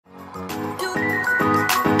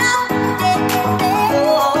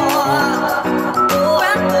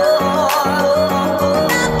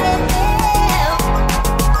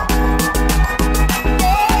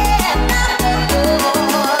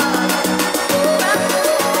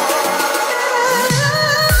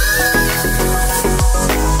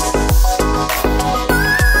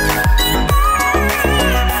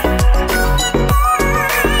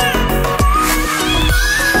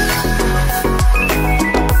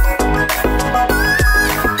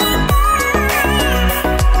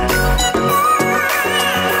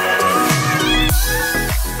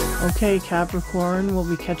Okay, Capricorn, we'll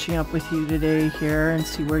be catching up with you today here and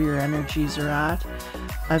see where your energies are at.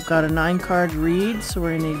 I've got a 9-card read, so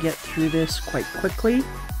we're going to get through this quite quickly.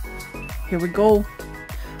 Here we go.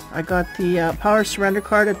 I got the Power Surrender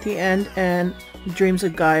card at the end and Dreams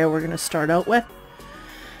of Gaia we're going to start out with.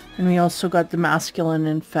 And we also got the Masculine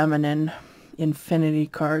and Feminine Infinity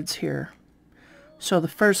cards here. So the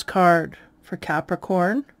first card for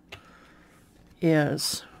Capricorn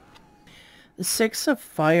is the 6 of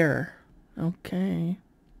Fire. Okay.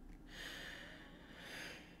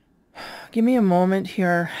 Give me a moment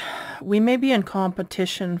here. We may be in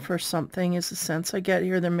competition for something is the sense I get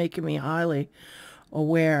here. They're making me highly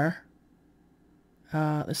aware.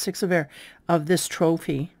 The 6 of Air of this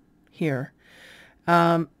trophy here.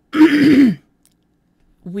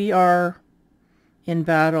 We are in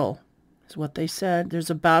battle is what they said. There's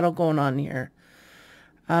a battle going on here.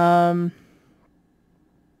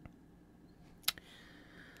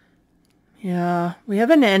 Yeah, we have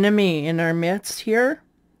an enemy in our midst here.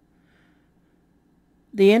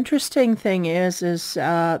 The interesting thing is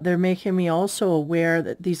they're making me also aware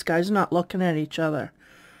that these guys are not looking at each other.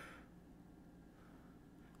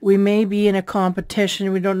 We may be in a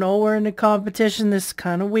competition. We don't know we're in a competition. This is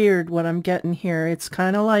kind of weird what I'm getting here. It's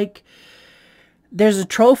kind of like there's a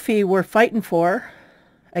trophy we're fighting for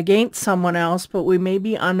against someone else, but we may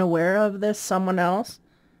be unaware of this someone else.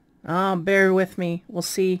 Bear with me. We'll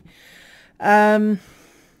see.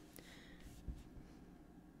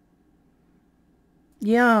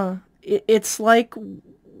 Yeah, it's like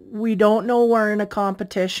we don't know we're in a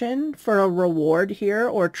competition for a reward here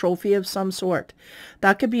or a trophy of some sort.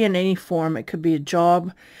 That could be in any form. It could be a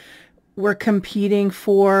job we're competing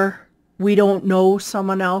for. We don't know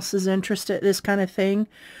someone else is interested, this kind of thing.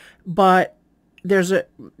 But there's a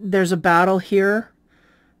battle here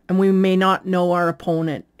and we may not know our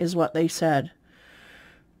opponent is what they said.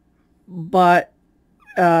 But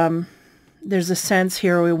there's a sense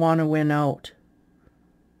here we want to win out.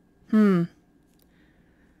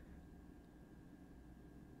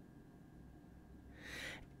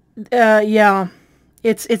 Yeah,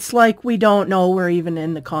 it's like we don't know we're even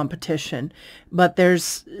in the competition, but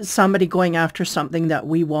there's somebody going after something that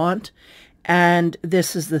we want, and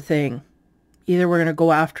this is the thing. Either we're going to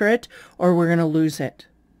go after it or we're going to lose it.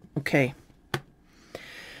 Okay.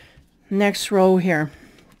 Next row here.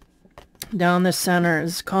 Down the center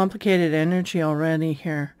is complicated energy already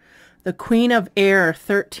here. The Queen of Air,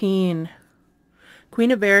 13.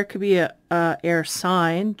 Queen of Air could be a air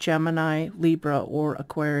sign, Gemini, Libra, or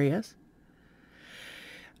Aquarius.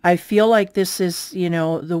 I feel like this is, you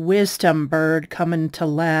know, the wisdom bird coming to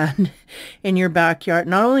land in your backyard.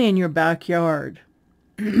 Not only in your backyard,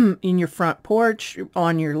 in your front porch,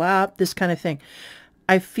 on your lap, this kind of thing.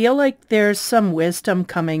 I feel like there's some wisdom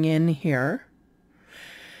coming in here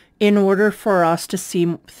in order for us to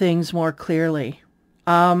see things more clearly.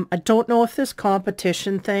 I don't know if this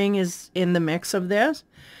competition thing is in the mix of this,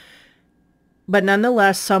 but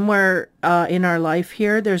nonetheless, somewhere in our life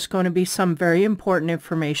here, there's going to be some very important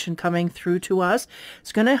information coming through to us.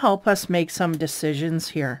 It's going to help us make some decisions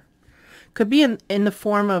here. Could be in the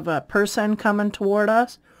form of a person coming toward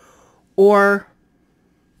us or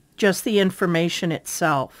just the information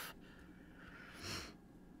itself.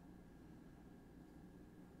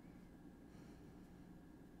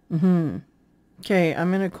 Okay,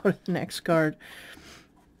 I'm going to go to the next card.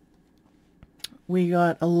 We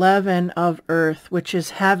got 11 of Earth, which is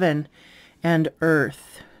heaven and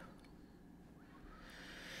earth.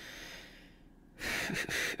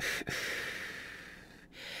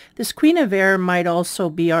 This Queen of Air might also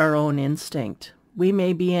be our own instinct. We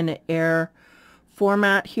may be in an air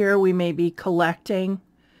format here. We may be collecting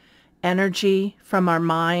energy from our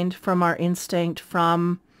mind, from our instinct,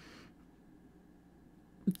 from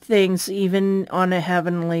things even on a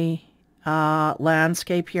heavenly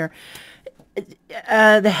landscape here.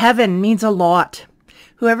 The heaven means a lot.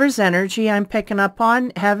 Whoever's energy I'm picking up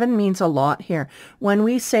on, heaven means a lot here. When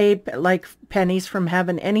we say like pennies from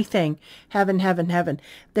heaven, anything, heaven, heaven, heaven,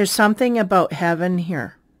 there's something about heaven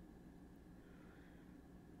here.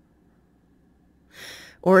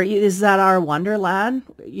 Or is that our wonderland?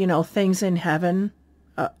 You know, things in heaven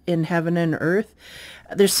and earth.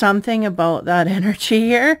 There's something about that energy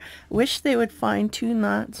here. Wish they would fine-tune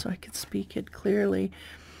that so I could speak it clearly.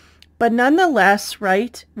 But nonetheless,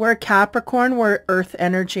 right, we're Capricorn, we're earth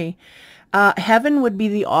energy. Heaven would be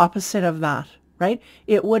the opposite of that, right?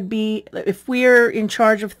 It would be, if we're in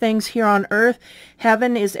charge of things here on earth,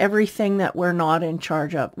 heaven is everything that we're not in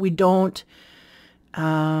charge of. We don't,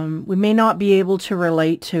 we may not be able to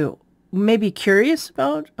relate to. We may be curious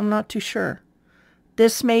about, I'm not too sure.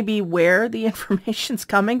 this may be where the information's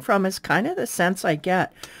coming from, is kind of the sense I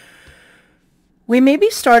get. We may be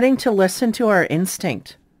starting to listen to our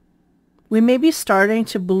instinct. We may be starting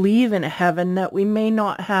to believe in a heaven that we may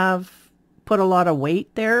not have put a lot of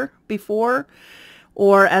weight there before.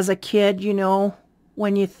 Or as a kid, you know,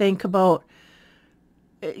 when you think about,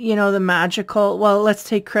 you know, the magical, well, let's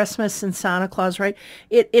take Christmas and Santa Claus, right?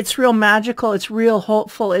 It's real magical. It's real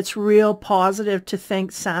hopeful. It's real positive to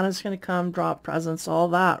think Santa's going to come, drop presents, all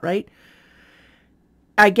that, right?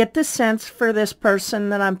 I get the sense for this person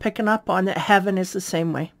that I'm picking up on that heaven is the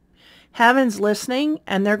same way. Heaven's listening,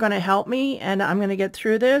 and they're going to help me, and I'm going to get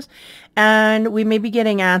through this. And we may be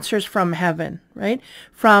getting answers from heaven, right?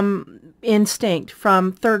 From instinct,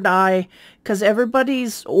 from third eye, because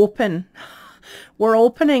everybody's open. We're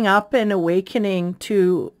opening up and awakening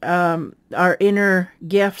to our inner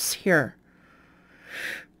gifts here.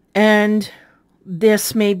 And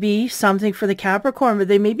this may be something for the Capricorn, but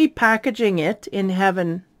they may be packaging it in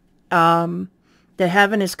heaven, that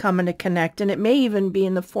heaven is coming to connect. And it may even be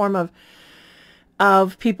in the form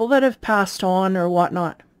of people that have passed on or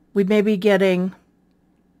whatnot. We may be getting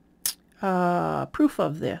proof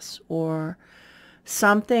of this, or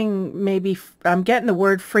something. Maybe I'm getting the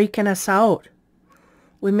word freaking us out.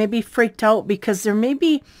 We may be freaked out because there may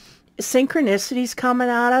be synchronicities coming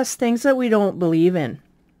at us, things that we don't believe in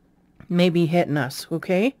may be hitting us,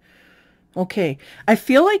 okay? Okay. I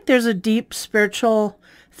feel like there's a deep spiritual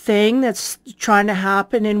thing that's trying to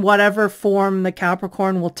happen in whatever form the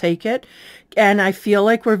Capricorn will take it. And I feel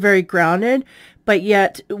like we're very grounded, but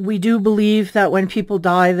yet we do believe that when people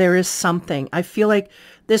die, there is something. I feel like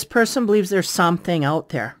this person believes there's something out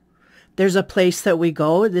there. There's a place that we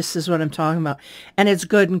go. This is what I'm talking about. And it's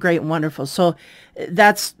good and great and wonderful. So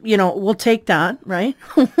that's, you know, we'll take that, right?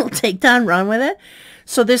 We'll take that and run with it.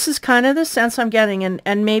 So this is kind of the sense I'm getting.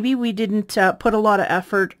 And maybe we didn't put a lot of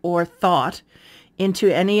effort or thought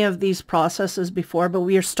into any of these processes before, but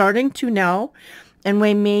we are starting to now. And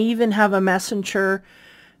we may even have a messenger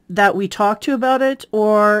that we talk to about it,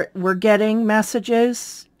 or we're getting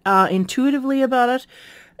messages intuitively about it.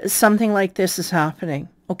 Something like this is happening.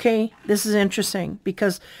 Okay, this is interesting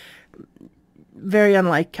because very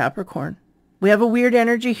unlike Capricorn. We have a weird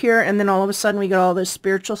energy here, and then all of a sudden we got all this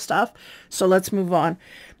spiritual stuff. So let's move on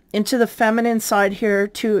into the feminine side here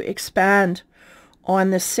to expand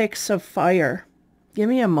on the 6 of fire. Give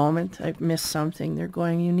me a moment. I've missed something. They're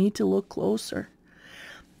going, you need to look closer.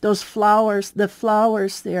 Those flowers, the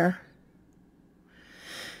flowers there.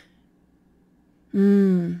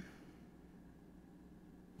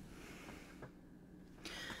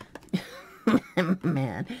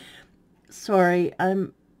 Man, sorry,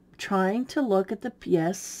 I'm trying to look at the,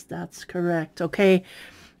 yes, that's correct. Okay,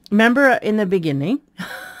 remember in the beginning,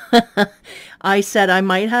 I said I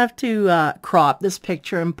might have to crop this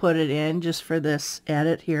picture and put it in just for this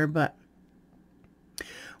edit here, but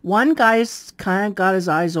one guy's kind of got his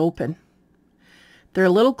eyes open. They're a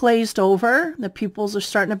little glazed over. The pupils are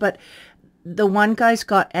starting to, but the one guy's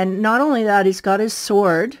got, and not only that, he's got his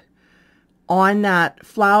sword on that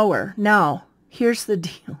flower. Now, here's the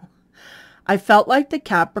deal. I felt like the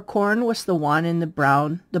Capricorn was the one in the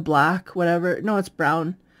brown, the black, whatever. No, it's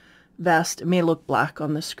brown vest. It may look black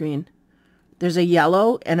on the screen. There's a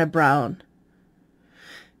yellow and a brown.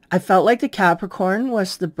 I felt like the Capricorn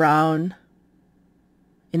was the brown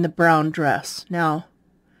in the brown dress. Now,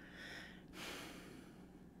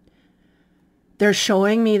 they're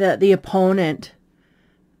showing me that the opponent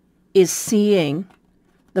is seeing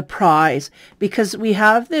the prize, because we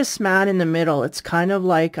have this man in the middle. It's kind of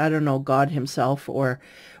like, I don't know, God himself, or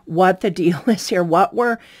what the deal is here, what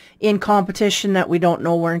we're in competition that we don't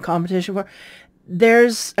know we're in competition for.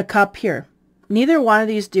 There's a cup here. Neither one of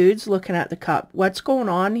these dudes looking at the cup. What's going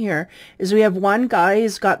on here is we have one guy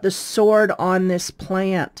who's got the sword on this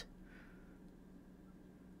plant.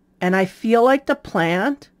 And I feel like the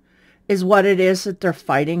plant is what it is that they're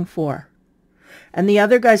fighting for. And the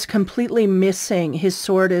other guy's completely missing. His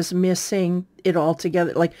sword is missing it all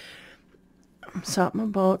together. Like, something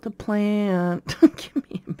about the plant. Give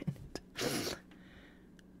me a minute.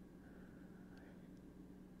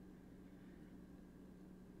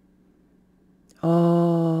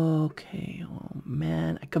 Oh, okay. Oh,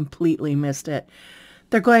 man. I completely missed it.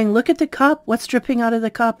 They're going, look at the cup. What's dripping out of the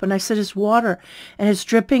cup? And I said, it's water. And it's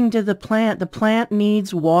dripping to the plant. The plant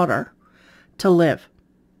needs water to live.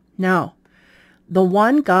 Now, the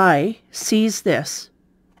one guy sees this,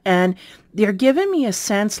 and they're giving me a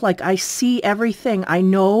sense like I see everything. I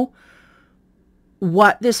know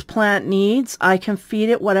what this plant needs. I can feed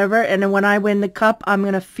it whatever. And then when I win the cup, I'm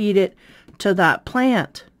going to feed it to that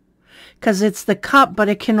plant. because it's the cup, but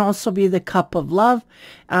it can also be the cup of love.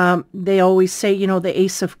 They always say, you know, the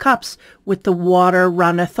Ace of Cups, with the water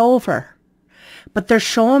runneth over. But they're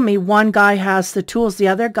showing me one guy has the tools, the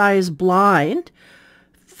other guy is blind.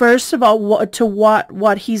 First of all,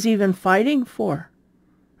 what he's even fighting for.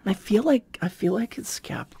 And I feel like it's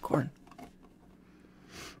Capricorn.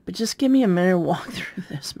 But just give me a minute to walk through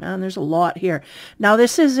this, man. There's a lot here. Now,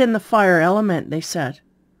 this is in the fire element, they said.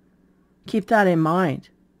 Keep that in mind.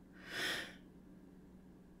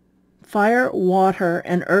 Fire, water,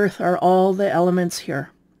 and earth are all the elements here.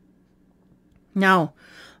 Now,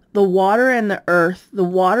 the water and the earth, the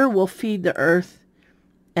water will feed the earth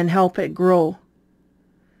and help it grow.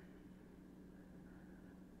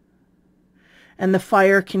 And the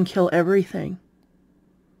fire can kill everything.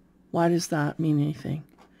 Why does that mean anything?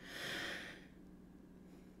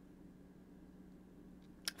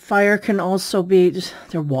 Fire can also be,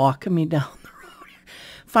 they're walking me down the road.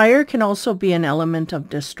 Fire can also be an element of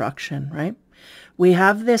destruction, right? We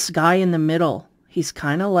have this guy in the middle. He's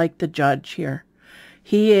kind of like the judge here.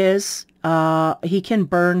 He is, he can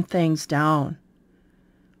burn things down.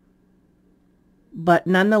 But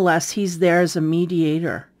nonetheless, he's there as a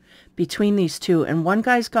mediator between these two. And one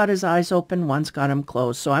guy's got his eyes open, one's got them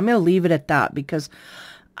closed. So I'm going to leave it at that because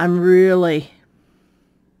I'm really...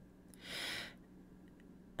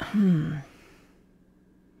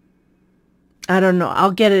 I don't know.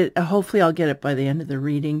 I'll get it. Hopefully I'll get it by the end of the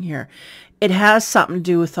reading here. It has something to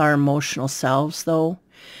do with our emotional selves, though.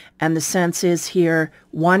 And the sense is here,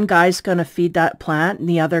 one guy's going to feed that plant and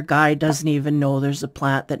the other guy doesn't even know there's a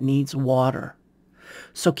plant that needs water.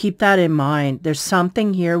 So keep that in mind. There's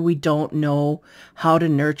something here we don't know how to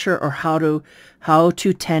nurture or how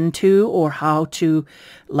to tend to, or how to,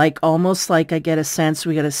 like, almost like I get a sense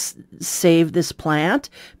we got to save this plant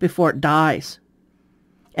before it dies.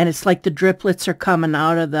 And it's like the driplets are coming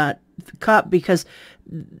out of that cup because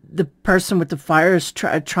the person with the fire is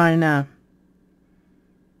trying to,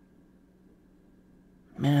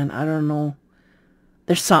 man, I don't know.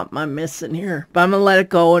 There's something I'm missing here, but I'm going to let it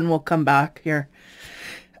go and we'll come back here.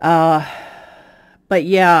 But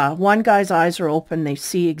yeah, one guy's eyes are open. They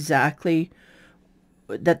see exactly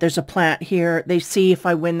that there's a plant here. They see if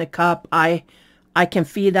I win the cup, I can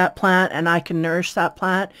feed that plant and I can nourish that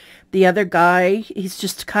plant. The other guy, he's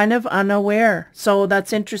just kind of unaware. So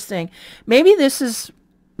that's interesting. Maybe this is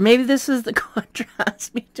the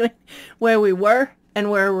contrast between where we were and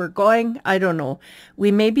where we're going. I don't know.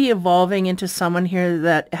 We may be evolving into someone here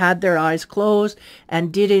that had their eyes closed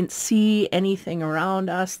and didn't see anything around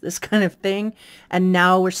us, this kind of thing. And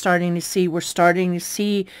now we're starting to see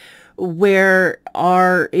where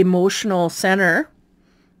our emotional center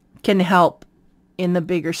can help in the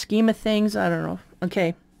bigger scheme of things. I don't know.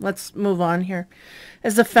 Okay, let's move on here.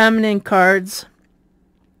 As the feminine cards,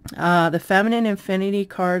 the feminine infinity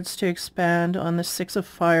cards to expand on the Six of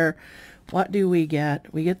Fire. What do we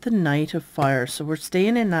get? We get the Knight of Fire. So we're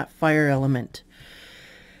staying in that fire element.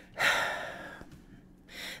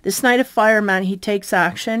 This Knight of Fire, man, he takes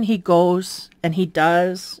action. He goes and he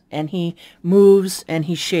does and he moves and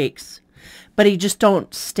he shakes. But he just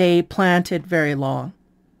don't stay planted very long.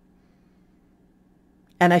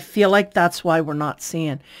 And I feel like that's why we're not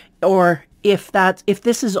seeing. Or if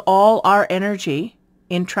this is all our energy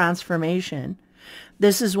in transformation,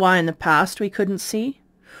 this is why in the past we couldn't see.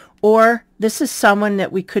 Or this is someone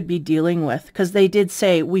that we could be dealing with, because they did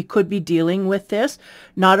say we could be dealing with this,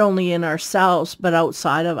 not only in ourselves, but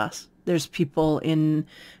outside of us. There's people in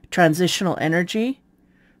transitional energy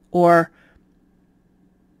or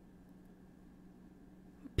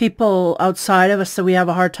people outside of us that we have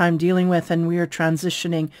a hard time dealing with, and we are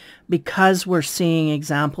transitioning because we're seeing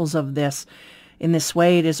examples of this. In this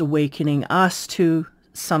way, it is awakening us to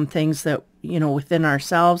some things that, you know, within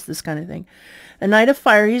ourselves, this kind of thing. The Knight of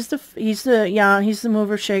Fire, he's the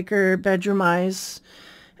mover, shaker, bedroom eyes.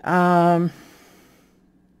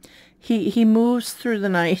 He moves through the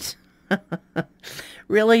night.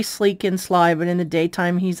 Really sleek and sly, but in the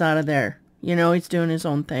daytime, he's out of there. You know, he's doing his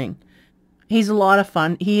own thing. He's a lot of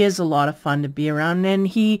fun. He is a lot of fun to be around,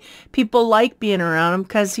 and people like being around him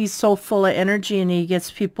because he's so full of energy and he gets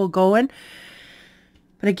people going.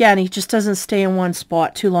 But again, he just doesn't stay in one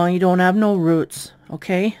spot too long. You don't have no roots,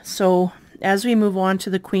 okay? So as we move on to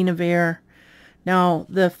the Queen of Air, now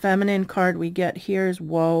the feminine card we get here is,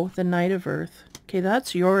 whoa, the Knight of Earth. Okay,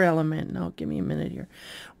 that's your element. Now, give me a minute here.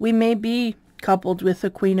 We may be coupled with the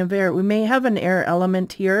Queen of Air. We may have an air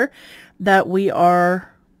element here that we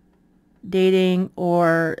are dating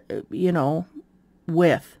or, you know,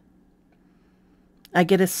 with. I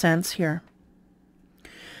get a sense here.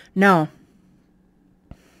 Now,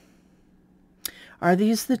 Are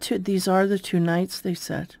these the two? These are the two knights, they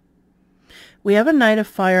said. We have a knight of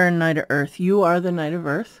fire and knight of earth. You are the knight of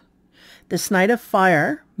earth. This knight of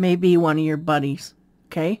fire may be one of your buddies.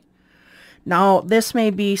 Okay. Now, this may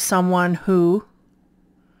be someone who,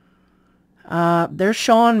 they're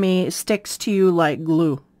showing me sticks to you like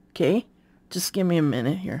glue. Okay. Just give me a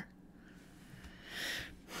minute here.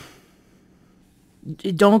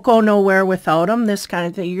 Don't go nowhere without them. This kind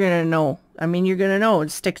of thing, you're going to know. I mean, you're going to know.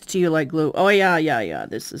 It sticks to you like glue. Oh, yeah.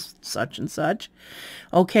 This is such and such.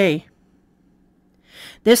 Okay.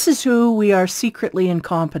 This is who we are secretly in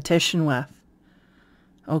competition with.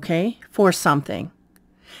 Okay? For something.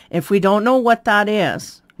 If we don't know what that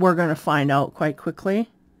is, we're going to find out quite quickly.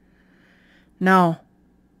 Now,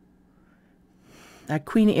 that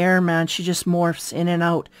Queen Air, man, she just morphs in and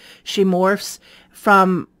out. She morphs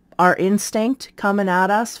from our instinct coming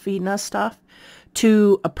at us, feeding us stuff,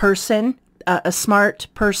 to a person, a smart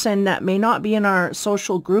person that may not be in our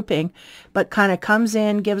social grouping, but kind of comes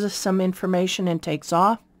in, gives us some information and takes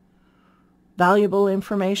off. Valuable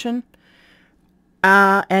information.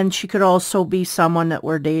 And she could also be someone that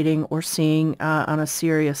we're dating or seeing on a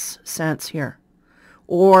serious sense here.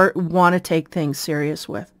 Or want to take things serious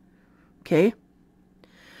with. Okay?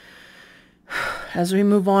 As we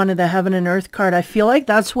move on to the Heaven and Earth card, I feel like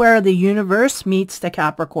that's where the universe meets the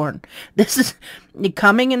Capricorn. This is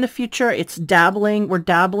coming in the future. It's dabbling. We're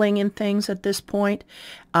dabbling in things at this point.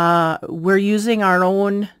 We're using our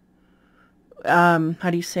own, how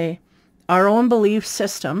do you say, our own belief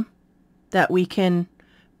system that we can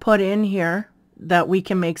put in here that we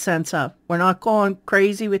can make sense of. We're not going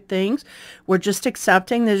crazy with things. We're just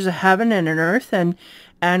accepting there's a heaven and an earth,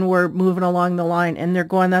 and we're moving along the line, and they're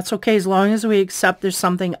going, that's okay, as long as we accept there's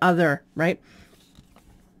something other, right?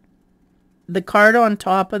 The card on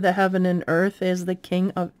top of the heaven and earth is the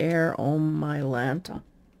King of Air. Oh my Lanta.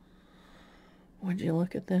 Would you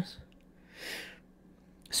look at this?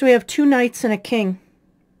 So we have two knights and a king.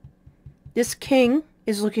 This king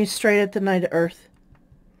is looking straight at the knight of earth.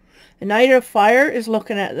 The knight of fire is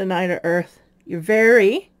looking at the knight of earth. You're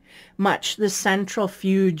very much the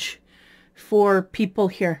centrifuge for people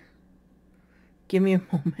here. Give me a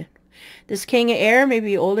moment. This King of Air may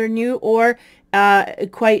be older than you or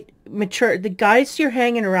quite mature. The guys you're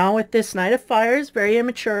hanging around with, this Knight of Fire, is very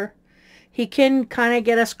immature. He can kind of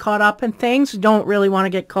get us caught up in things we don't really want to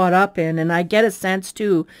get caught up in. And I get a sense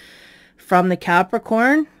too from the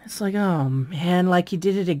Capricorn. It's like, oh man, like he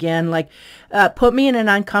did it again. Like put me in an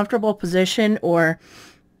uncomfortable position or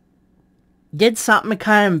did something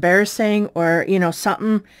kind of embarrassing, or, you know,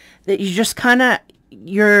 something that you just kind of,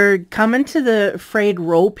 you're coming to the frayed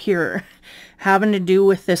rope here having to do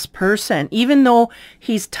with this person. Even though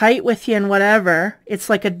he's tight with you and whatever, it's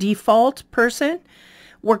like a default person.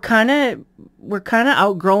 We're kind of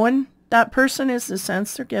outgrowing that person is the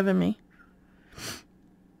sense they're giving me.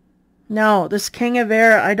 No, this King of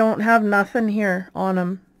Air, I don't have nothing here on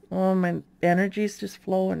him. Oh, my energy's just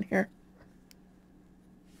flowing here.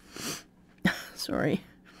 Sorry.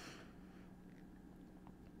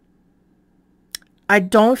 I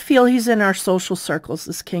don't feel he's in our social circles,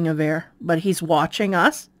 this King of Air, but he's watching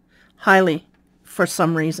us highly for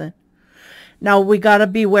some reason. Now, we got to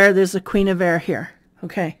beware there's a Queen of Air here.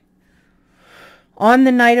 Okay. On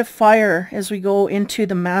the Knight of Fire, as we go into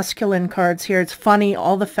the masculine cards here, it's funny,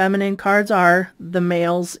 all the feminine cards are the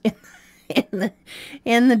males in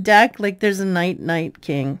the deck. Like there's a Knight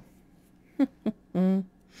King.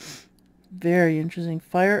 Very interesting.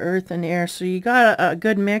 Fire, earth, and air. So you got a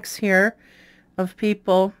good mix here of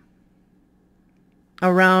people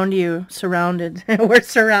around you, surrounded. We're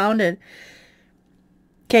surrounded.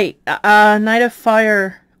 Okay, Knight of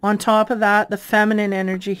Fire. On top of that, the feminine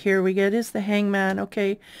energy here we get is the Hangman.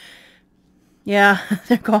 Okay. Yeah,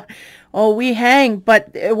 they're going, oh, we hang, but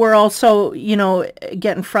we're also, you know,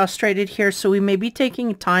 getting frustrated here. So we may be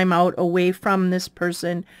taking time out away from this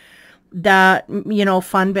person that, you know,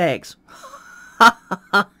 fun bags.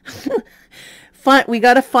 Fun. We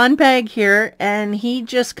got a fun bag here, and he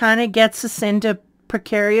just kind of gets us into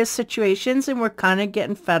precarious situations, and we're kind of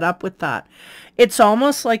getting fed up with that. It's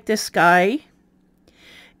almost like this guy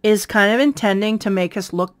is kind of intending to make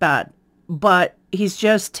us look bad, but he's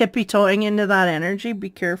just tippy-toeing into that energy. Be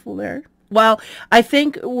careful there. Well, I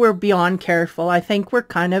think we're beyond careful. I think we're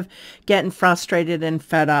kind of getting frustrated and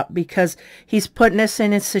fed up because he's putting us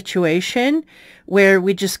in a situation where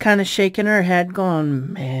we just kind of shaking our head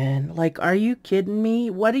going, man, like, are you kidding me?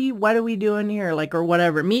 What are we doing here? Like, or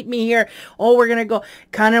whatever. Meet me here. Oh, we're going to go,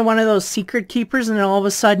 kind of one of those secret keepers. And then all of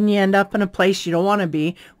a sudden you end up in a place you don't want to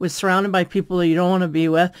be with, surrounded by people that you don't want to be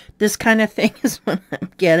with. This kind of thing is what I'm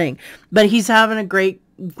getting. But he's having a great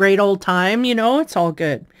great old time, you know, it's all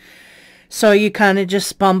good. So you kind of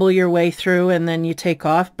just bumble your way through and then you take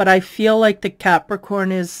off. But I feel like the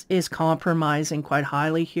Capricorn is compromising quite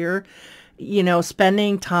highly here. You know,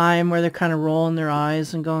 spending time where they're kind of rolling their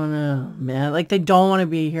eyes and going, oh man, like they don't want to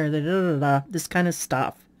be here. This kind of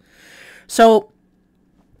stuff. So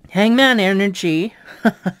Hangman energy.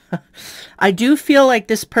 I do feel like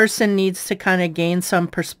this person needs to kind of gain some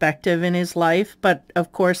perspective in his life. But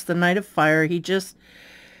of course, the Knight of Fire, he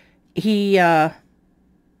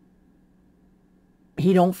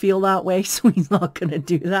don't feel that way, so he's not going to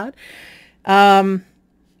do that.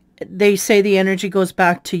 They say the energy goes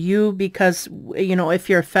back to you because, you know, if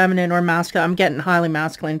you're feminine or masculine, I'm getting highly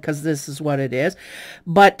masculine because this is what it is.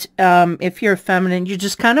 But if you're feminine, you're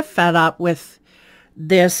just kind of fed up with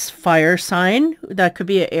this fire sign. That could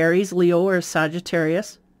be an Aries, Leo, or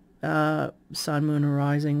Sagittarius. Sun, moon, or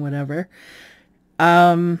rising, whatever.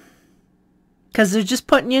 Because they're just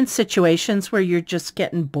putting you in situations where you're just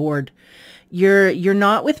getting bored. You're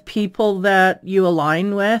not with people that you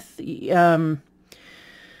align with.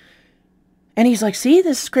 And he's like, see,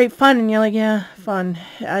 this is great fun. And you're like, yeah, fun.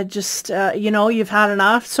 I just, you know, you've had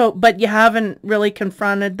enough. So, but you haven't really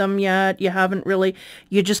confronted them yet. You haven't really,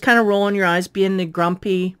 you're just kind of rolling your eyes, being the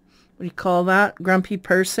grumpy, what do you call that? Grumpy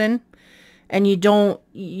person. And you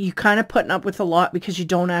kind of putting up with a lot because you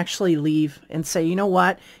don't actually leave and say, you know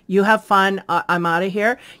what, you have fun. I'm out of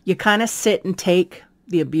here. You kind of sit and take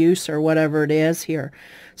the abuse or whatever it is here.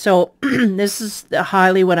 So this is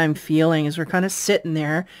highly what I'm feeling, is we're kind of sitting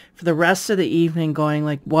there for the rest of the evening going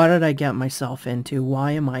like, what did I get myself into?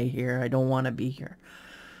 Why am I here? I don't want to be here.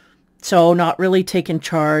 So not really taking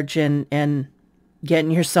charge and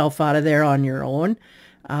getting yourself out of there on your own.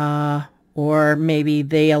 Or maybe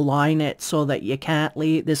they align it so that you can't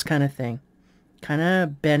leave, this kind of thing. Kind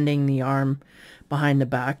of bending the arm behind the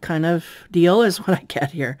back kind of deal is what I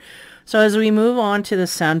get here. So as we move on to the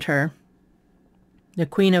center, the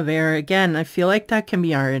Queen of Air, again, I feel like that can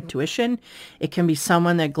be our intuition. It can be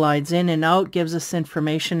someone that glides in and out, gives us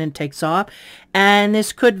information and takes off. And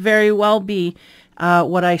this could very well be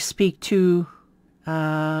what I speak to,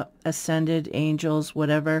 ascended angels,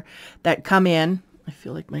 whatever, that come in. I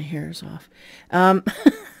feel like my hair is off.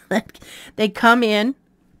 They come in,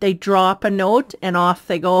 they drop a note, and off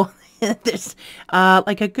they go. This,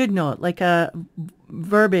 like a good note, like a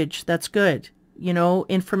verbiage that's good, you know,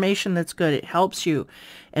 information that's good. It helps you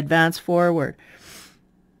advance forward.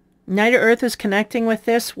 Knight of Earth is connecting with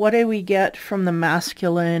this. What do we get from the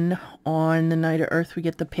masculine on the Knight of Earth? We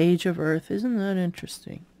get the Page of Earth. Isn't that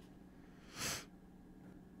interesting?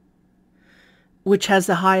 Which has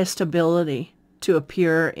the highest ability to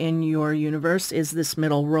appear in your universe is this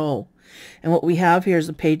middle row. And what we have here is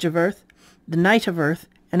the Page of Earth, the Knight of Earth,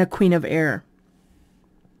 and a Queen of Air.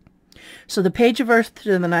 So the Page of Earth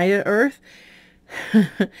to the Knight of Earth,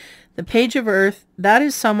 the Page of Earth, that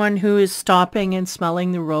is someone who is stopping and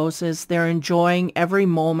smelling the roses. They're enjoying every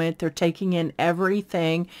moment. They're taking in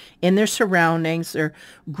everything in their surroundings. They're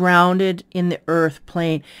grounded in the earth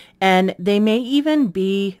plane. And they may even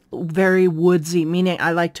be very woodsy, meaning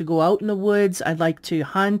I like to go out in the woods. I like to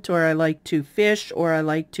hunt, or I like to fish, or I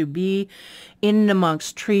like to be in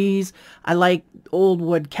amongst trees. I like old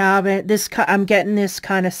wood cabin. I'm getting this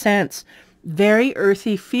kind of sense. Very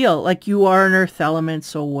earthy feel, like you are an earth element,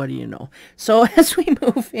 so what do you know? So as we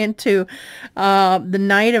move into the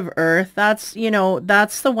Knight of Earth, that's, you know,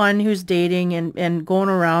 that's the one who's dating and going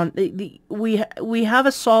around. We have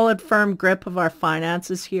a solid, firm grip of our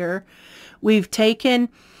finances here. We've taken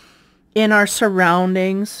in our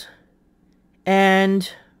surroundings,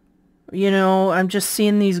 and, you know, I'm just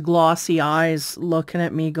seeing these glossy eyes looking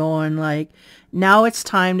at me going like, now it's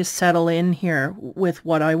time to settle in here with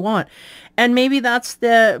what I want. And maybe that's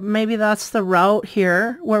the route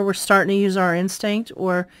here where we're starting to use our instinct,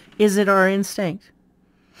 or is it our instinct?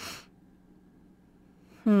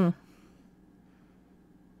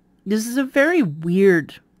 This is a very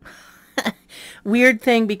weird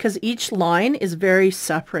thing, because each line is very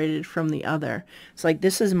separated from the other. It's like,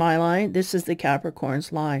 this is my line, this is the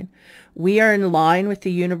Capricorn's line. We are in line with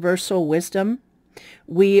the universal wisdom.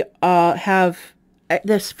 We have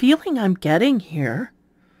this feeling I'm getting here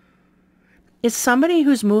is somebody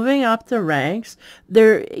who's moving up the ranks.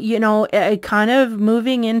 They're, you know, kind of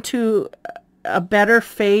moving into a better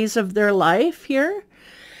phase of their life here.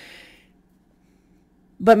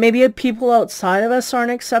 But maybe people outside of us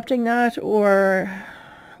aren't accepting that, or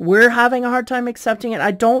we're having a hard time accepting it.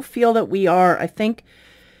 I don't feel that we are. I think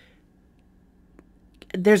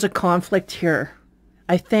there's a conflict here.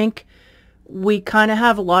 I think we kind of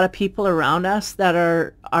have a lot of people around us that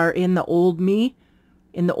are in the old me,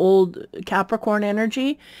 in the old Capricorn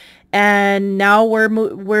energy. And now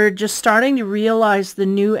we're just starting to realize the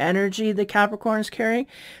new energy the Capricorn's carrying.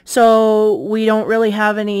 So we don't really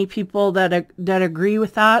have any people that agree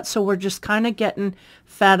with that. So we're just kind of getting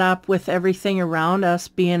fed up with everything around us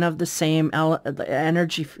being of the same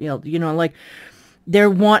energy field. You know, like they're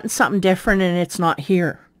wanting something different and it's not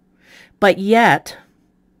here. But yet,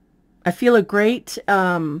 I feel a great,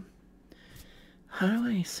 how do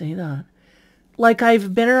I say that? Like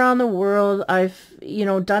I've been around the world, I've, you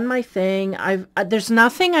know, done my thing. There's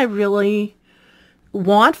nothing I really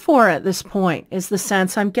want for at this point is the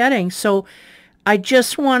sense I'm getting. So I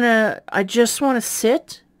just want to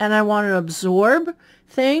sit and I want to absorb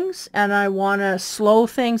things and I want to slow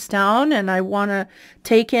things down and I want to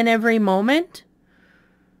take in every moment,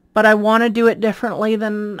 but I want to do it differently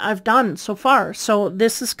than I've done so far. So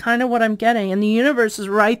this is kind of what I'm getting, and the universe is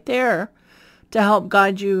right there to help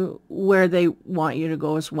guide you where they want you to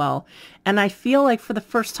go as well. And I feel like for the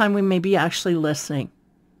first time we may be actually listening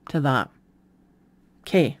to that.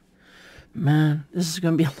 Okay. Man, this is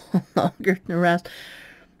going to be a little longer than the rest.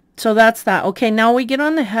 So that's that. Okay, now we get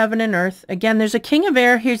on the heaven and earth. Again, there's a king of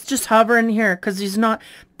air. He's just hovering here because he's not,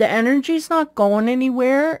 the energy's not going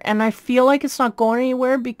anywhere. And I feel like it's not going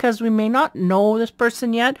anywhere because we may not know this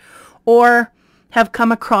person yet or have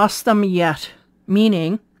come across them yet.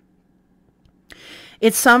 Meaning,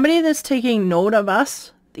 it's somebody that's taking note of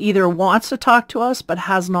us, either wants to talk to us but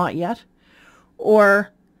has not yet, or,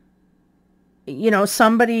 you know,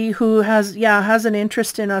 somebody who has an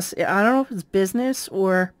interest in us. I don't know if it's business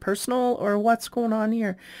or personal or what's going on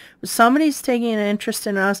here. Somebody's taking an interest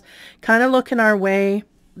in us, kind of looking our way.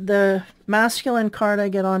 The masculine card I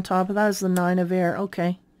get on top of that is the Nine of Air.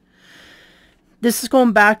 Okay. This is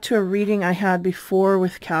going back to a reading I had before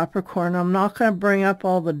with Capricorn. I'm not going to bring up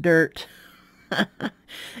all the dirt.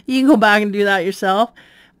 You can go back and do that yourself.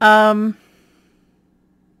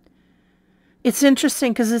 It's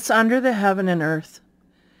interesting because it's under the heaven and earth.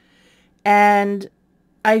 And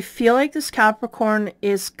I feel like this Capricorn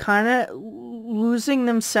is kind of losing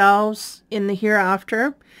themselves in the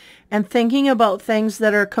hereafter and thinking about things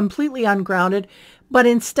that are completely ungrounded. But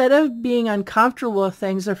instead of being uncomfortable with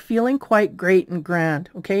things, they're feeling quite great and grand.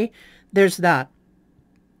 Okay, there's that.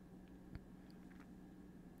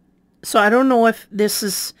 So I don't know if this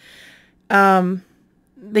is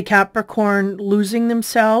the Capricorn losing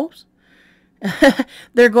themselves.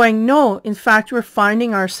 They're going, no, in fact, we're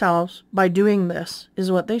finding ourselves by doing this,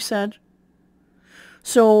 is what they said.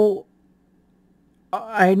 So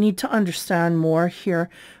I need to understand more here.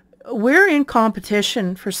 We're in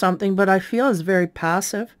competition for something, but I feel it's very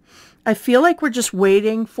passive. I feel like we're just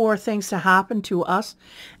waiting for things to happen to us.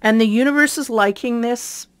 And the universe is liking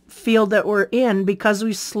this field that we're in because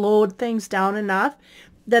we slowed things down enough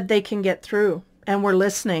that they can get through, and we're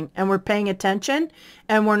listening and we're paying attention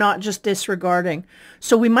and we're not just disregarding.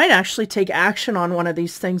 So we might actually take action on one of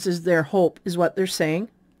these things, is their hope, is what they're saying.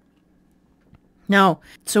 Now,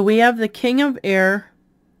 so we have the King of Air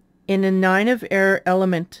in a Nine of Air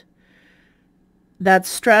element. That's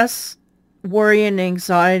stress, worry, and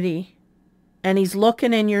anxiety. And he's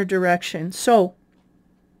looking in your direction. So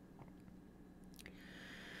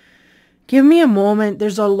give me a moment.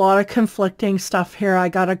 There's a lot of conflicting stuff here I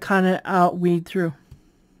got to kind of weed through.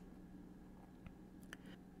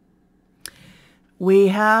 We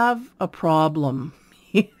have a problem,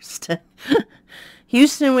 Houston.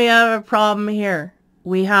 Houston, we have a problem here.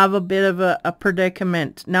 We have a bit of a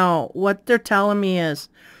predicament. Now, what they're telling me is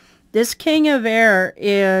this King of Air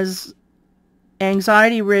is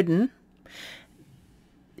anxiety-ridden.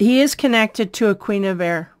 He is connected to a Queen of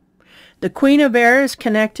Air. The Queen of Air is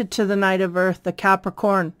connected to the Knight of Earth, the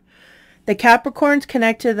Capricorn. The Capricorn's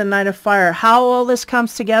connected to the Knight of Fire. How all this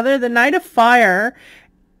comes together, the Knight of Fire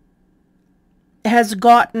has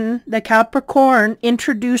gotten the Capricorn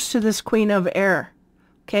introduced to this Queen of Air.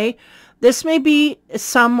 Okay? This may be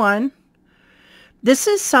someone, this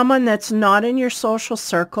is someone that's not in your social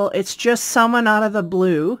circle. It's just someone out of the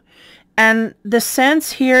blue. And the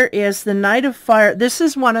sense here is the Knight of Fire. This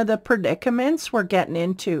is one of the predicaments we're getting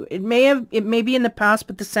into. It may be in the past,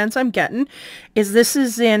 but the sense I'm getting is this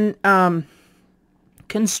is in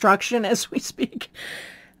construction as we speak.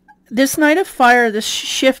 This Knight of Fire, this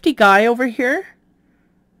shifty guy over here,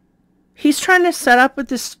 he's trying to set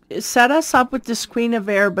us up with this Queen of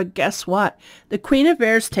Air, but guess what? The Queen of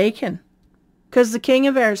Air is taken because the King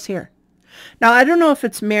of Air is here. Now, I don't know if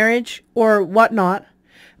it's marriage or whatnot,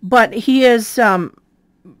 but he is,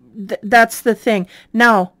 that's the thing.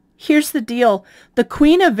 Now, here's the deal. The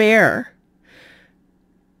Queen of Air,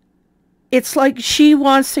 it's like she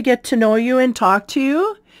wants to get to know you and talk to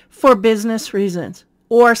you for business reasons.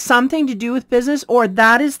 or something to do with business, or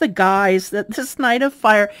that is the guise that this Knight of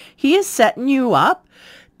Fire, he is setting you up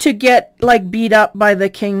to get like beat up by the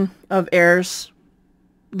King of Airs,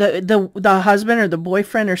 the husband or the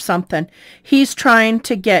boyfriend or something. He's trying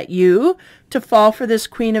to get you to fall for this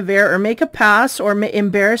Queen of Air, or make a pass, or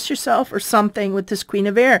embarrass yourself or something with this Queen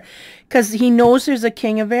of Air, because he knows there's a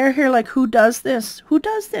King of Air here. Like, who does this? Who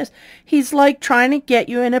does this? He's like trying to get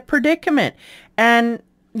you in a predicament. And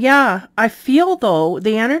yeah, I feel though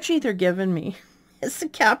the energy they're giving me is the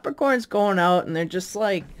Capricorns going out and they're just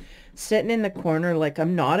like sitting in the corner, like,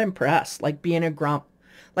 I'm not impressed, like being a grump,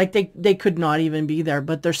 like they could not even be there,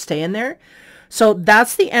 but they're staying there. So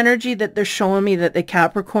that's the energy that they're showing me that the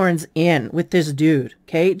Capricorn's in with this dude.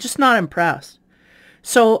 Okay, just not impressed.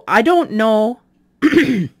 So I don't know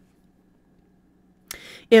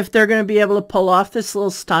if they're going to be able to pull off this little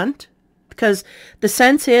stunt, because the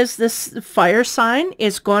sense is this fire sign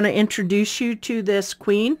is going to introduce you to this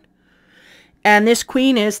queen, and this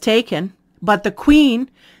queen is taken, but the queen,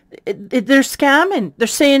 they're scamming. They're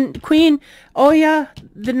saying, Queen, oh yeah,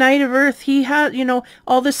 the Knight of Earth, he had, you know,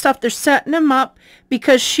 all this stuff. They're setting him up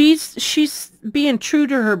because she's being true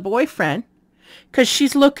to her boyfriend, because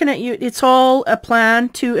she's looking at you. It's all a plan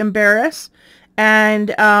to embarrass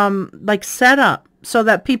and like set up so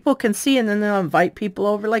that people can see, and then they'll invite people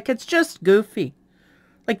over. Like, it's just goofy.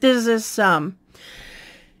 Like, there's this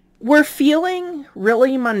we're feeling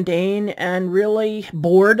really mundane and really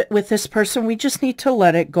bored with this person. We just need to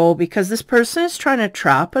let it go, because this person is trying to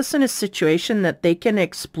trap us in a situation that they can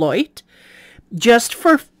exploit just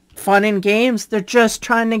for fun and games. They're just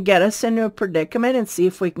trying to get us into a predicament and see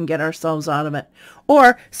if we can get ourselves out of it,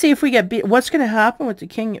 or see if we get beat. What's going to happen with the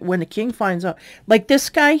king when the king finds out? Like,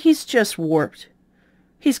 this guy, he's just warped.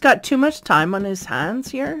 He's got too much time on his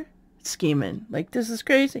hands here scheming. Like, this is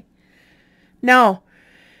crazy. Now,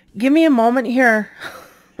 give me a moment here.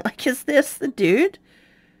 Like, is this the dude?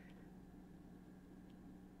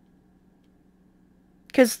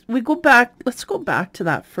 Because we go back, let's go back to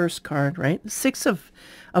that first card, right? The Six of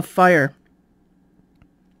Fire.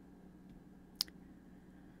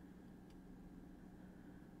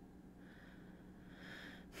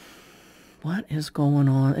 What is going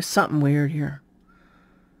on? There's something weird here.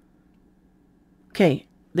 Okay,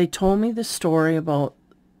 they told me the story about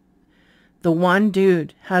the one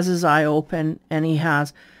dude has his eye open, and he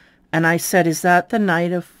has, and I said, is that the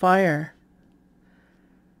Knight of Fire?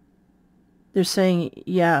 They're saying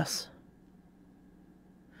yes.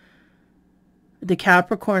 The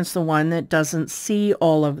Capricorn's the one that doesn't see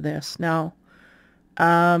all of this. Now,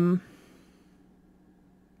 how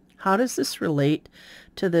does this relate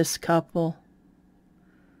to this couple?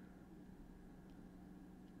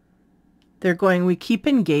 They're going, we keep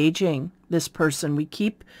engaging this person. We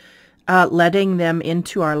keep letting them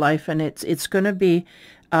into our life, and it's going to be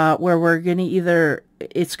where we're going to either,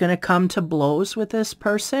 it's going to come to blows with this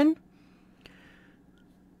person.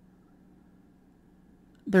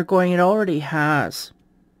 They're going, it already has.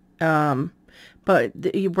 But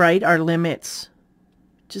right, our limits.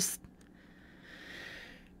 Just,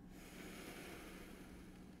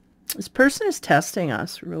 this person is testing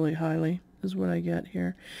us really highly, is what I get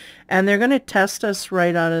here. And they're going to test us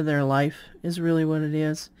right out of their life, is really what it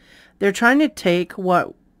is. They're trying to take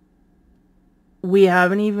what we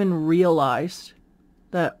haven't even realized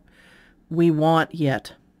that we want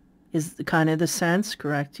yet, is kind of the sense,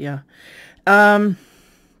 correct? Yeah. Because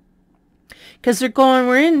they're going,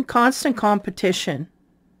 we're in constant competition.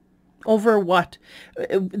 Over what?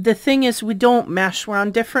 The thing is, we don't mesh. We're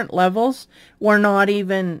on different levels. We're not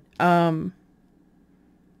even,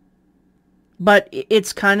 but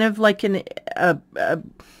it's kind of like I don't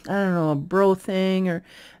know, a bro thing, or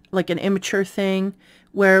like an immature thing,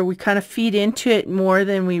 where we kind of feed into it more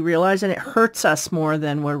than we realize, and it hurts us more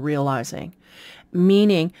than we're realizing.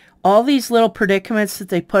 Meaning, all these little predicaments that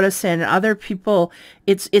they put us in, other people,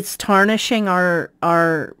 it's tarnishing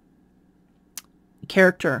our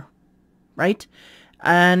character, right?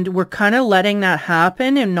 And we're kind of letting that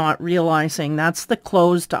happen and not realizing. That's the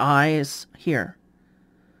closed eyes here.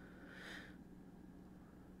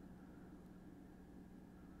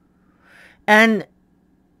 And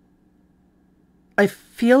I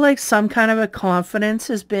feel like some kind of a confidence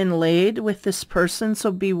has been laid with this person,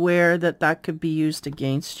 so beware that that could be used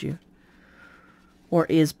against you, or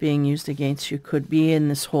is being used against you. Could be in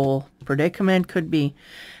this whole predicament, could be.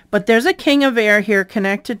 But there's a King of Air here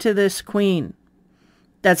connected to this Queen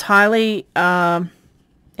that's highly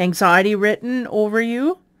anxiety written over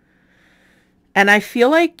you. And I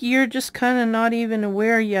feel like you're just kind of not even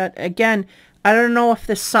aware yet. Again, I don't know if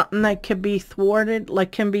there's something that could be thwarted,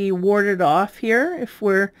 like can be warded off here if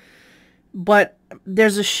we're, but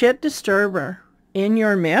there's a shit disturber in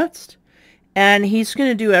your midst, and he's going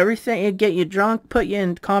to do everything, get you drunk, put you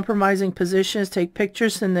in compromising positions, take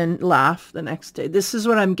pictures, and then laugh the next day. This is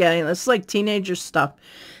what I'm getting. This is like teenager stuff.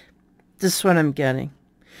 This is what I'm getting.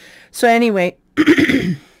 So anyway,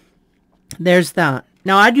 there's that.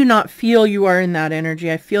 Now, I do not feel you are in that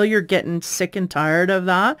energy. I feel you're getting sick and tired of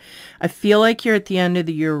that. I feel like you're at the end of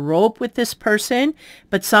your rope with this person,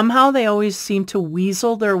 but somehow they always seem to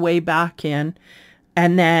weasel their way back in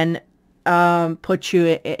and then put you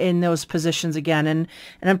in those positions again. And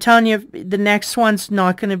I'm telling you, the next one's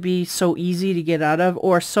not going to be so easy to get out of,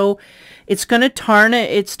 or so it's going to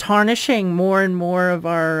it's tarnishing more and more of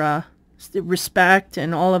our respect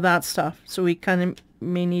and all of that stuff. So we kind of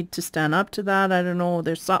may need to stand up to that. I don't know.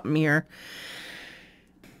 There's something here.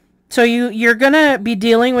 So you're going to be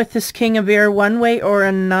dealing with this King of Air one way or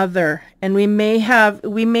another. And we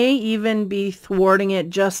may even be thwarting it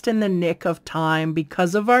just in the nick of time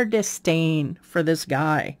because of our disdain for this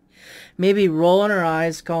guy. Maybe rolling our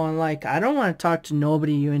eyes going like, I don't want to talk to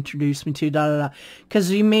nobody you introduced me to, da da da. Because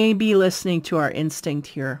we may be listening to our instinct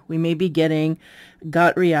here. We may be getting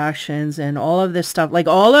gut reactions and all of this stuff. Like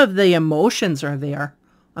all of the emotions are there.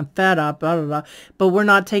 I'm fed up, blah, blah, blah. But we're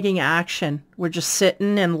not taking action. We're just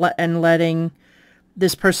sitting and letting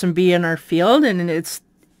this person be in our field, and it's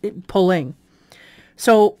pulling.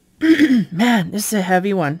 So, man, this is a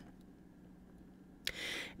heavy one.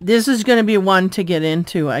 This is going to be one to get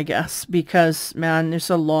into, I guess, because, man, there's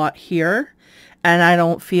a lot here, and I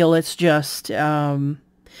don't feel it's just...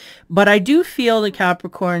 but I do feel, the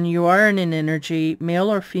Capricorn, you are in an energy, male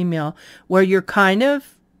or female, where you're kind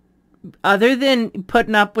of, other than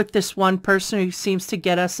putting up with this one person who seems to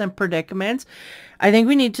get us in predicaments, I think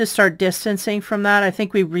we need to start distancing from that. I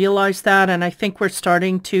think we realize that, and I think we're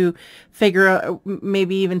starting to figure out,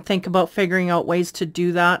 maybe even think about figuring out ways to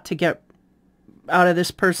do that, to get out of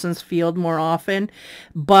this person's field more often.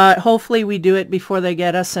 But hopefully we do it before they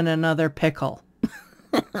get us in another pickle.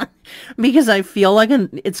 Because I feel like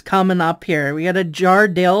it's coming up here. We got a jar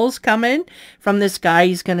dills coming from this guy.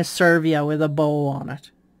 He's going to serve you with a bow on it.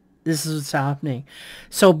 This is what's happening.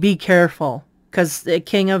 So be careful, because the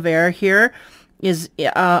King of Air here is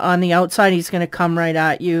on the outside. He's going to come right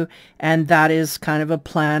at you, and that is kind of a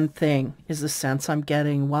planned thing, is the sense I'm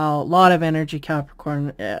getting. Wow, a lot of energy,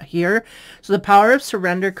 Capricorn, here. So the power of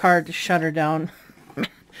surrender card to shut her down.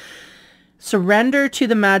 Surrender to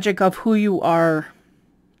the magic of who you are.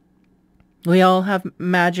 We all have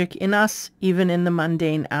magic in us, even in the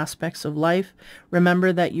mundane aspects of life.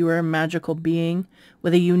 Remember that you are a magical being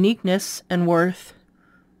with a uniqueness and worth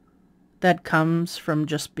that comes from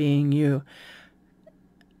just being you.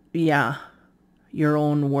 Yeah, your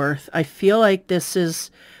own worth. I feel like this is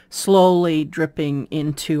slowly dripping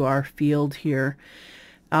into our field here.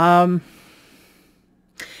 We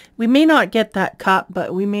may not get that cup,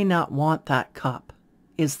 but we may not want that cup,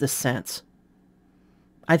 is the sense.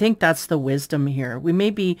 I think that's the wisdom here. We may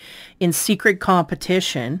be in secret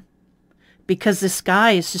competition because this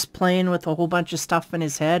guy is just playing with a whole bunch of stuff in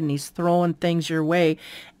his head, and he's throwing things your way.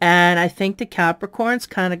 And I think the Capricorn's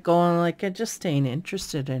kind of going like, I just ain't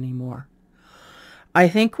interested anymore. I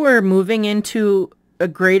think we're moving into a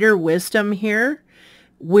greater wisdom here.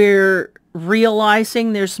 We're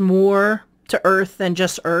realizing there's more to Earth than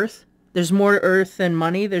just Earth. There's more to Earth than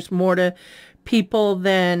money. There's more to people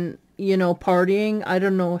than, you know, partying. I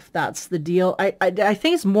don't know if that's the deal. I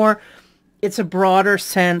think it's more, it's a broader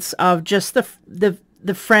sense of just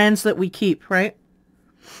the friends that we keep, right?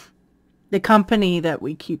 The company that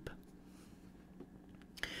we keep.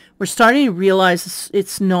 We're starting to realize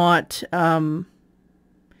it's not,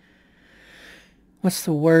 what's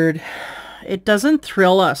the word? It doesn't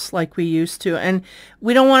thrill us like we used to. And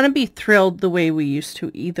we don't want to be thrilled the way we used to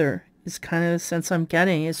either. Is kind of the sense I'm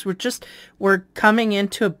getting. Is we're coming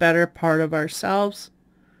into a better part of ourselves,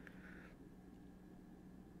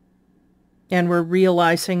 and we're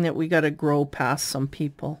realizing that we got to grow past some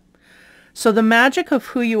people. So the magic of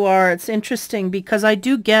who you are, it's interesting because I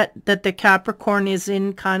do get that the Capricorn is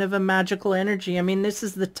in kind of a magical energy. I mean, this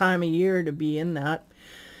is the time of year to be in that.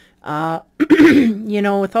 You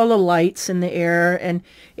know, with all the lights in the air, and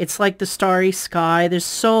it's like the starry sky. There's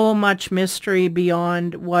so much mystery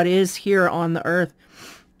beyond what is here on the earth.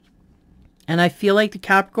 And I feel like the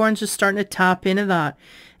Capricorn's just starting to tap into that.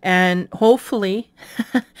 And hopefully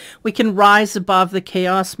we can rise above the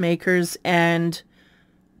chaos makers and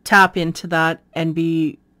tap into that and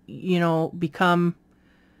be, you know, become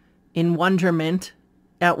in wonderment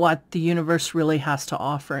at what the universe really has to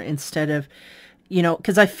offer, instead of, you know,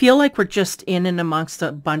 because I feel like we're just in and amongst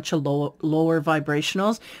a bunch of lower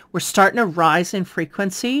vibrationals. We're starting to rise in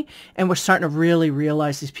frequency, and we're starting to really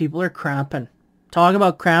realize these people are cramping. Talking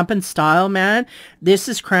about cramping style, man. This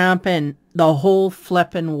is cramping the whole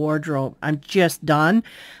flipping wardrobe. I'm just done.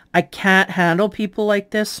 I can't handle people like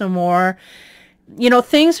this no more. You know,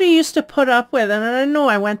 things we used to put up with, and I know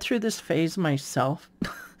I went through this phase myself.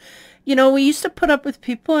 You know, we used to put up with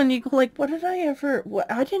people and you go like, what did I ever,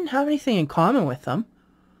 I didn't have anything in common with them.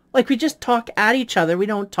 Like, we just talk at each other. We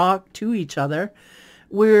don't talk to each other.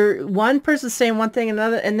 We're one person saying one thing,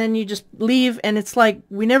 another, and then you just leave, and it's like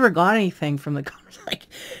we never got anything from the conversation.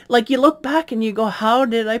 Like you look back and you go, how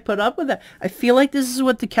did I put up with that? I feel like this is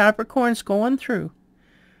what the Capricorn's going through.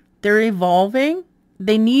 They're evolving.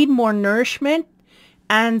 They need more nourishment,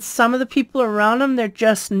 and some of the people around them,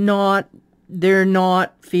 they're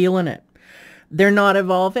not feeling it. They're not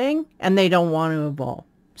evolving, and they don't want to evolve.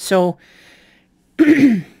 So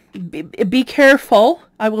be careful.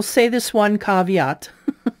 I will say this one caveat.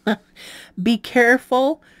 Be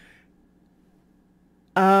careful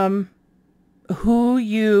who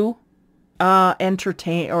you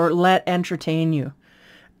entertain or let entertain you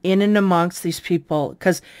in and amongst these people,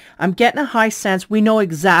 because I'm getting a high sense we know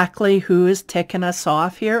exactly who is ticking us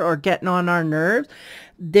off here or getting on our nerves.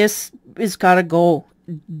 This has got to go.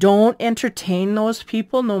 Don't entertain those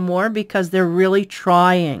people no more, because they're really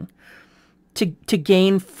trying to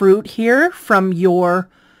gain fruit here from your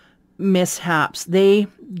mishaps. They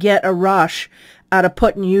get a rush out of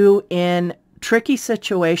putting you in tricky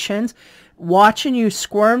situations, watching you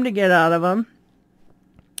squirm to get out of them.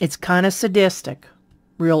 It's kind of sadistic,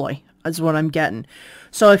 really, is what I'm getting.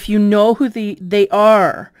 So if you know who they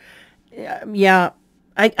are, yeah,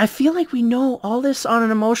 I feel like we know all this on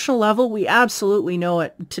an emotional level. We absolutely know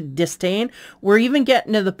it to disdain. We're even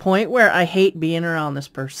getting to the point where I hate being around this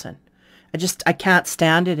person. I can't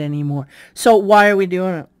stand it anymore. So why are we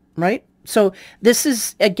doing it, right? So this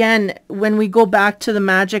is, again, when we go back to the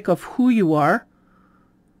magic of who you are,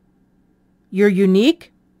 you're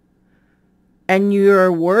unique and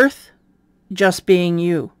you're worth just being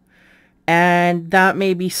you. And that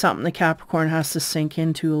may be something the Capricorn has to sink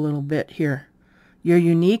into a little bit here. You're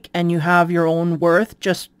unique and you have your own worth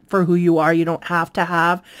just for who you are. You don't have to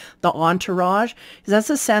have the entourage. Because that's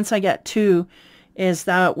the sense I get too, is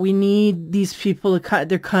that we need these people to,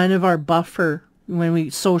 they're kind of our buffer when we,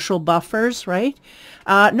 social buffers, right?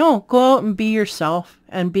 No, go out and be yourself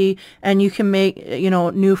and you can make, you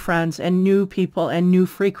know, new friends and new people and new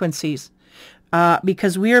frequencies.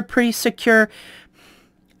 Because we are pretty secure.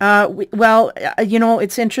 Well, you know,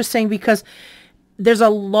 it's interesting because there's a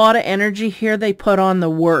lot of energy here they put on the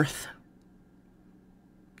worth.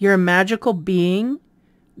 You're a magical being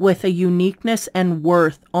with a uniqueness and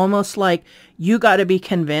worth, almost like you got to be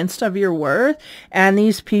convinced of your worth. And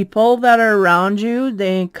these people that are around you, they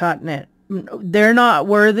ain't cutting it. They're not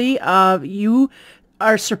worthy of, you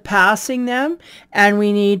are surpassing them, and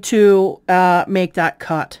we need to make that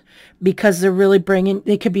cut, because they're really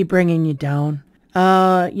they could be bringing you down.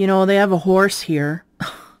 You know, they have a horse here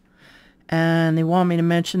and they want me to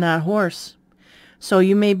mention that horse. So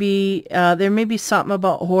you may be, there may be something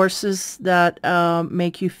about horses that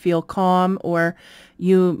make you feel calm, or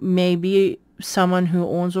you may be someone who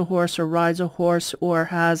owns a horse or rides a horse or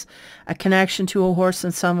has a connection to a horse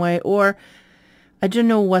in some way, or I don't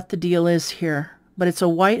know what the deal is here, but it's a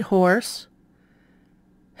white horse.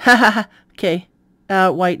 Okay.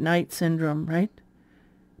 White knight syndrome, right?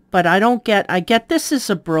 But I get this is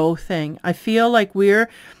a bro thing. I feel like we're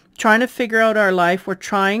trying to figure out our life. We're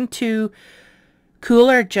trying to cool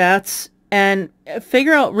our jets and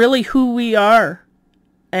figure out really who we are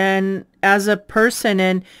and as a person.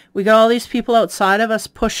 And we got all these people outside of us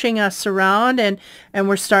pushing us around, and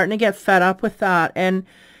we're starting to get fed up with that. And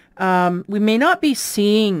we may not be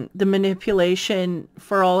seeing the manipulation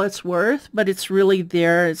for all it's worth, but it's really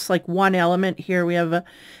there. It's like one element here. We have a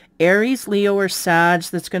Aries, Leo, or Sag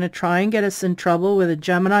that's going to try and get us in trouble with a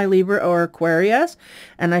Gemini, Libra, or Aquarius.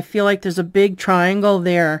 And I feel like there's a big triangle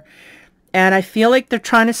there. And I feel like they're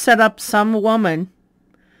trying to set up some woman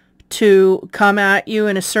to come at you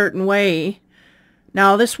in a certain way.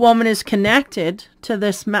 Now, this woman is connected to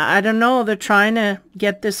this. I don't know. They're trying to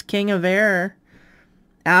get this King of Air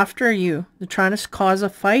after you. They're trying to cause a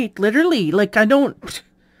fight. Literally. Like,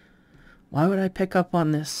 why would I pick up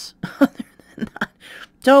on this? Other than that.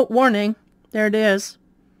 So, warning, there it is.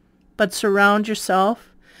 But surround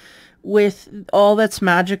yourself with all that's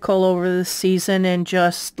magical over the season and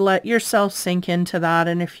just let yourself sink into that.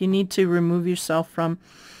 And if you need to remove yourself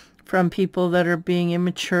from people that are being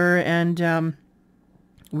immature and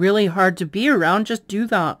really hard to be around, just do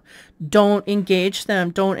that. Don't engage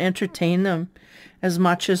them. Don't entertain them as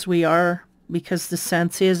much as we are, because the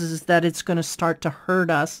sense is that it's going to start to hurt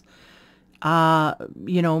us,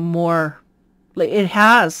 you know, more. It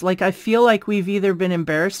has. Like, I feel like we've either been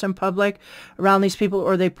embarrassed in public around these people,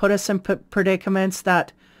 or they put us in predicaments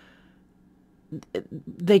that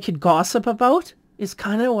they could gossip about, is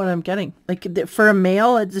kind of what I'm getting. Like, for a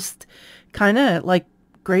male, it just kind of like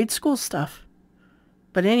grade school stuff.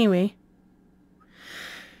 But anyway,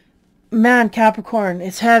 man, Capricorn,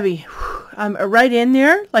 it's heavy. I'm right in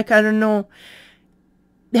there. Like, I don't know.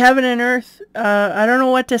 Heaven and earth, I don't know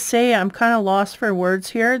what to say. I'm kind of lost for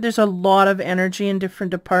words here. There's a lot of energy in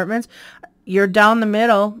different departments. You're down the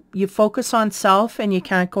middle. You focus on self and you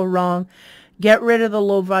can't go wrong. Get rid of the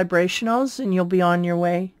low vibrationals and you'll be on your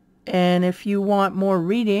way. And if you want more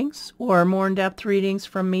readings or more in-depth readings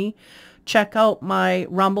from me, check out my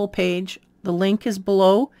Rumble page. The link is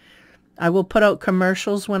below. I will put out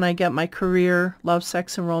commercials when I get my career, love,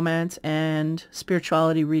 sex, and romance, and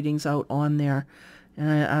spirituality readings out on there. And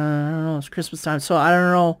I don't know, it's Christmas time, so I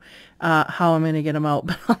don't know how I'm going to get them out,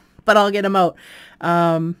 but I'll get them out.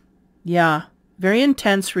 Yeah, very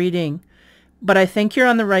intense reading, but I think you're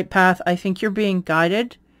on the right path. I think you're being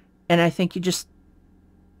guided, and I think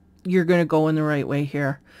you're going to go in the right way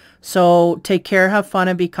here. So take care, have fun,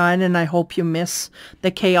 and be kind, and I hope you miss the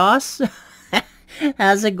chaos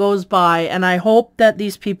as it goes by. And I hope that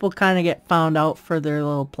these people kind of get found out for their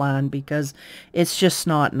little plan, because it's just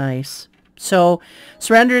not nice. So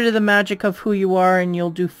surrender to the magic of who you are and you'll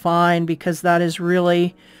do fine, because that is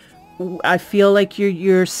really, I feel like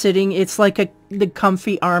you're sitting, it's like the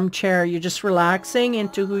comfy armchair. You're just relaxing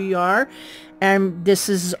into who you are, and this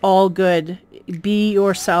is all good. Be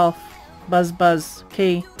yourself. Buzz, buzz.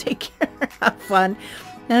 Okay, take care, have fun,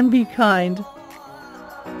 and be kind.